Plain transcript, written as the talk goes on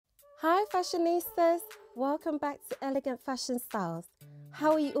Hi fashionistas, welcome back to Elegant Fashion Styles.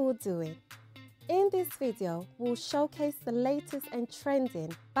 How are you all doing? In this video, we'll showcase the latest and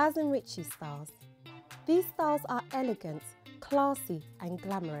trending Bazin Richie styles. These styles are elegant, classy and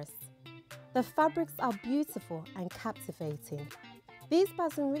glamorous. The fabrics are beautiful and captivating. These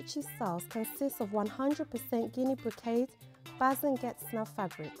Bazin Richie styles consist of 100% Guinea brocade Bazin Getzner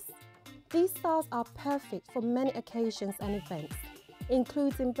fabrics. These styles are perfect for many occasions and events,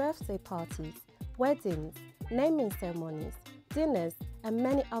 including birthday parties, weddings, naming ceremonies, dinners, and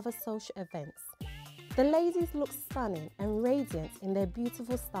many other social events. The ladies look stunning and radiant in their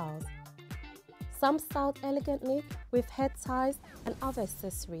beautiful styles. Some styled elegantly with head ties and other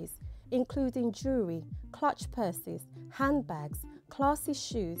accessories, including jewelry, clutch purses, handbags, classy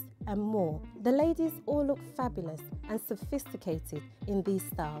shoes, and more. The ladies all look fabulous and sophisticated in these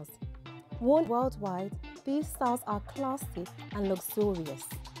styles. Worn worldwide, these styles are classy and luxurious,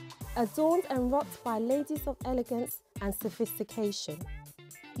 adorned and rocked by ladies of elegance and sophistication.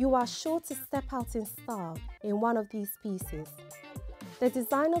 You are sure to step out in style in one of these pieces. The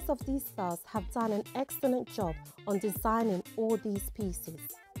designers of these styles have done an excellent job on designing all these pieces.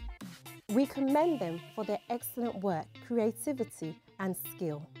 We commend them for their excellent work, creativity and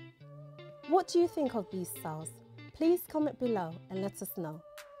skill. What do you think of these styles? Please comment below and let us know.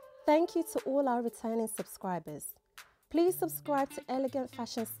 Thank you to all our returning subscribers. Please subscribe to Elegant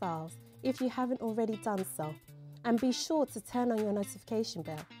Fashion Styles if you haven't already done so, and be sure to turn on your notification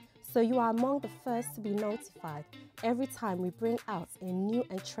bell so you are among the first to be notified every time we bring out a new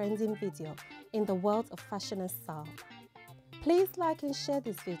and trending video in the world of fashion and style. Please like and share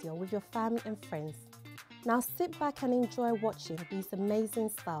this video with your family and friends. Now sit back and enjoy watching these amazing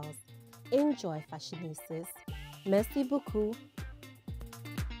styles. Enjoy, fashionistas. Merci beaucoup.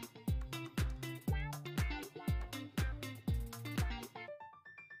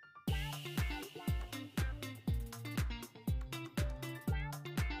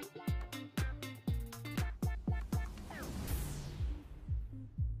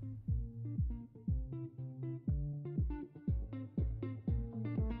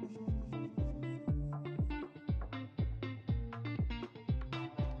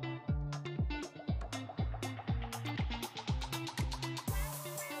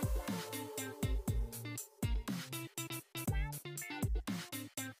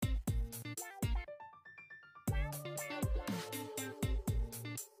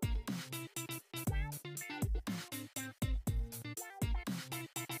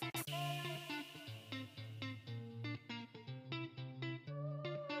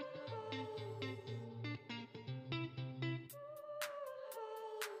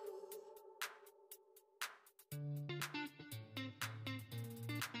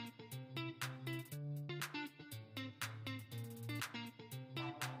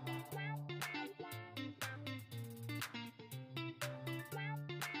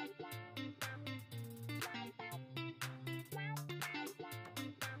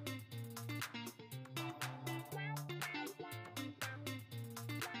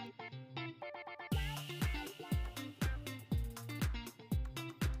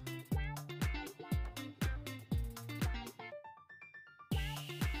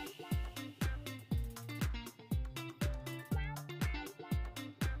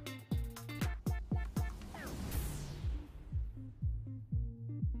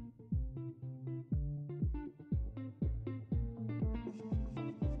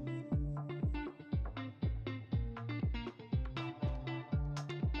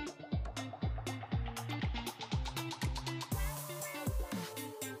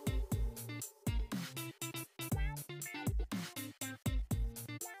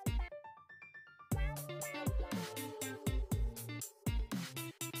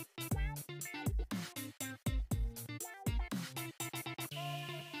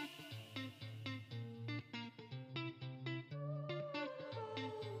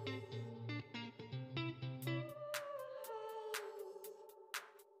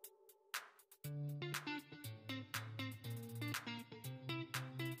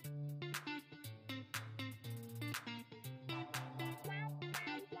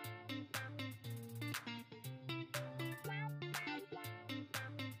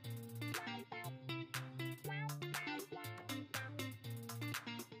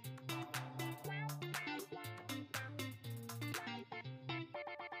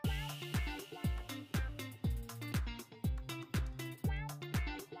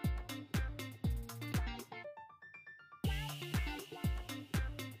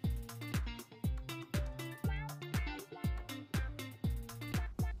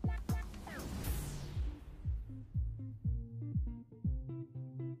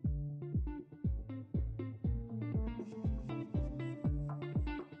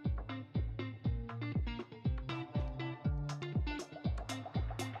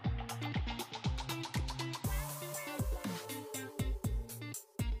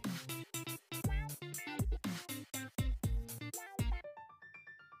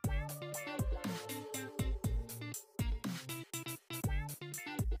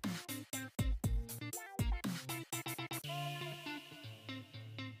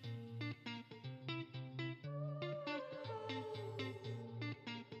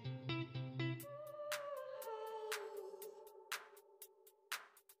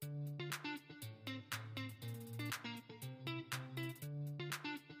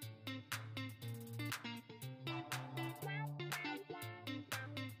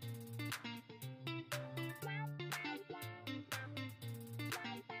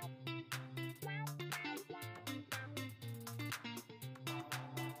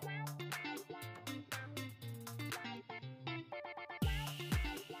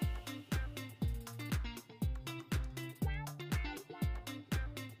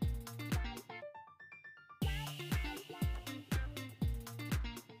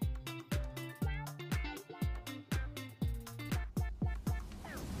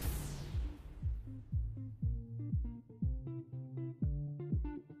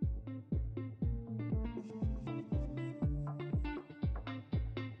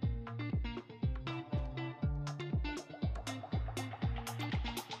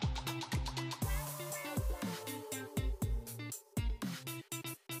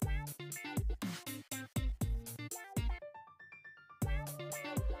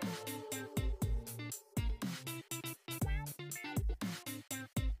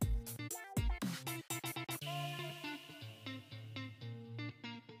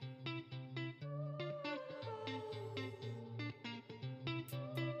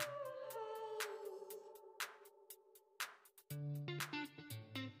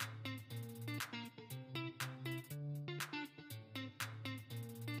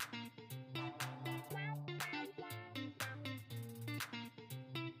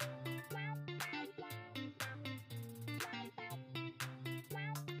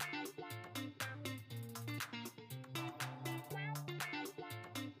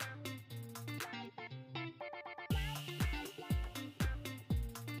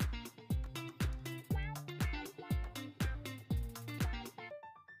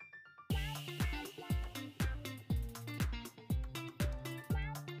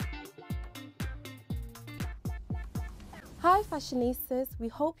 Hi fashionistas, we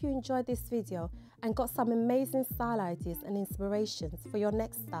hope you enjoyed this video and got some amazing style ideas and inspirations for your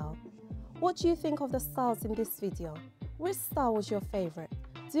next style. What do you think of the styles in this video? Which style was your favourite?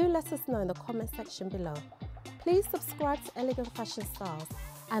 Do let us know in the comment section below. Please subscribe to Elegant Fashion Styles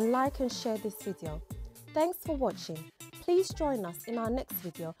and like and share this video. Thanks for watching. Please join us in our next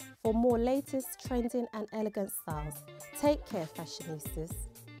video for more latest trending and elegant styles. Take care fashionistas.